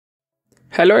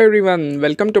Hello everyone,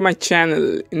 welcome to my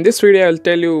channel. In this video I will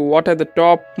tell you what are the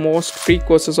top most free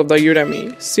courses of the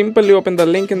Udemy. Simply open the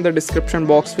link in the description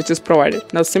box which is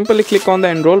provided. Now simply click on the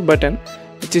enroll button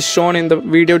which is shown in the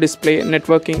video display,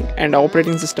 networking and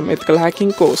operating system ethical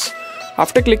hacking course.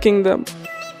 After clicking the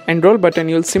enroll button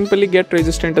you will simply get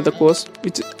registered into the course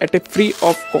which is at a free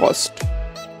of cost.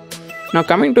 Now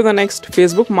coming to the next,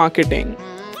 Facebook marketing.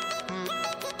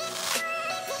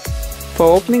 For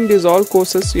opening these all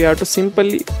courses, you have to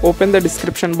simply open the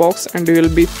description box and you will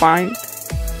be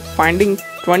finding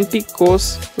 20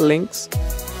 course links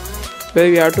where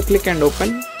you have to click and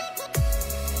open.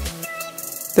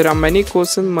 There are many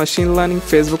courses in machine learning,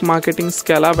 Facebook marketing,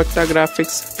 Scala vector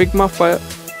graphics, Figma for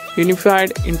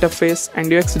unified interface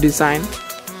and UX design,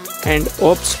 and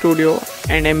Op Studio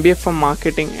and MBA for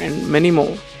marketing and many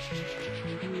more.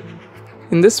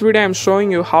 In this video I am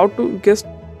showing you how to get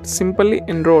simply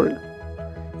enrolled.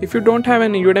 If you don't have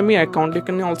an Udemy account, you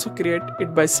can also create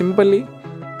it by simply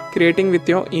creating with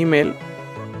your email.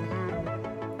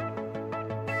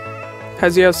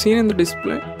 As you have seen in the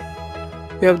display,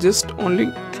 you have just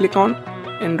only click on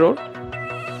enroll.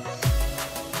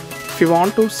 If you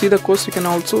want to see the course, you can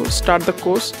also start the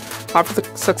course. After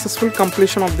the successful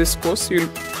completion of this course, you'll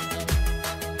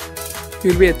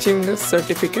be achieving a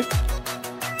certificate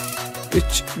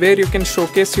where you can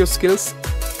showcase your skills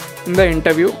in the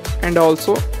interview and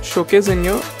also showcase in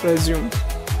your resume.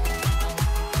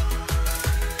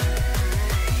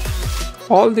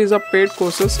 All these are paid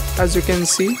courses. As you can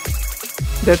see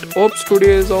that Op Studio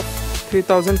is of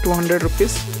 3,200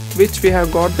 rupees, which we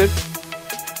have got that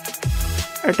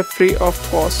at a free of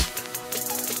cost.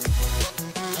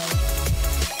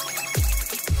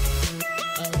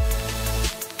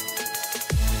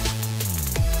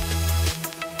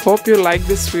 Hope you like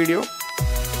this video,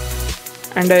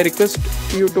 and I request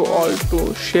you to all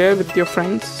to share with your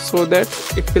friends so that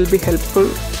it will be helpful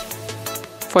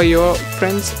for your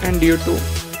friends and you too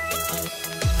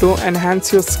to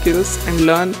enhance your skills and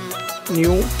learn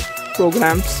new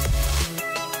programs.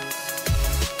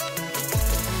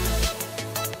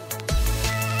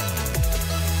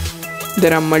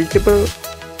 There are multiple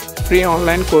free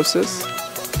online courses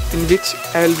in which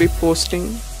I will be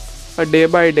posting a day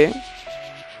by day.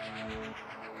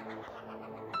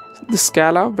 The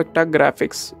Scala vector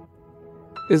graphics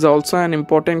is also an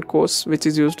important course which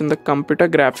is used in the computer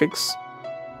graphics,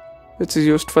 which is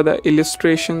used for the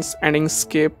illustrations and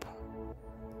Inkscape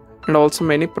and also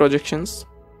many projections.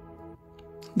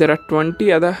 There are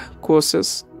 20 other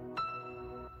courses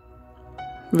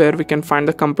where we can find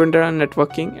the computer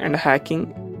networking and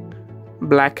hacking,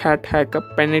 black hat hacker,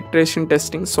 penetration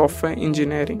testing, software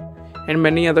engineering and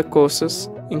many other courses,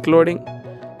 including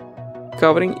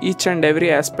covering each and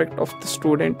every aspect of the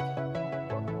student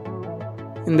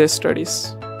in their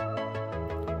studies.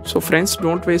 So friends,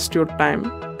 don't waste your time.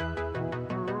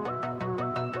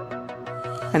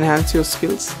 Enhance your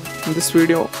skills. In this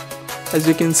video, as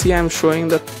you can see, I am showing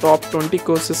the top 20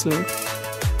 courses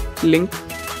link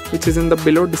which is in the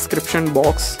below description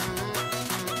box.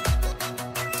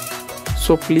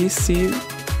 So please see,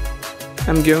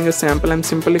 I'm giving a sample. I'm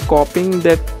simply copying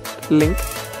that link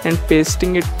and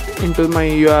pasting it into my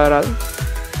URL.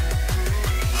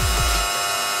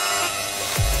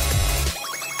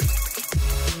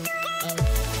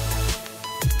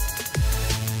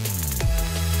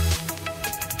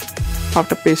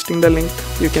 After pasting the link,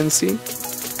 you can see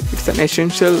it's an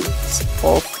essentials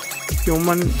of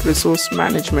human resource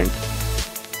management.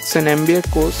 It's an MBA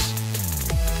course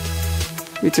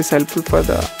which is helpful for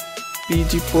the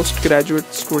PG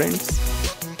postgraduate students.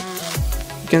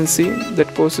 You can see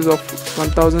that course is of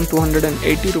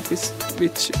 1,280 rupees,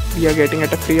 which we are getting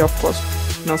at a free of cost.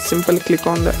 Now simply click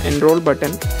on the enroll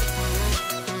button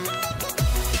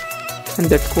and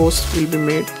that course will be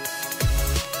made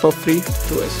for free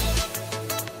to us.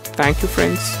 Thank you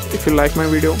friends. If you like my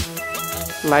video,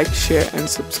 like, share and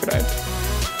subscribe.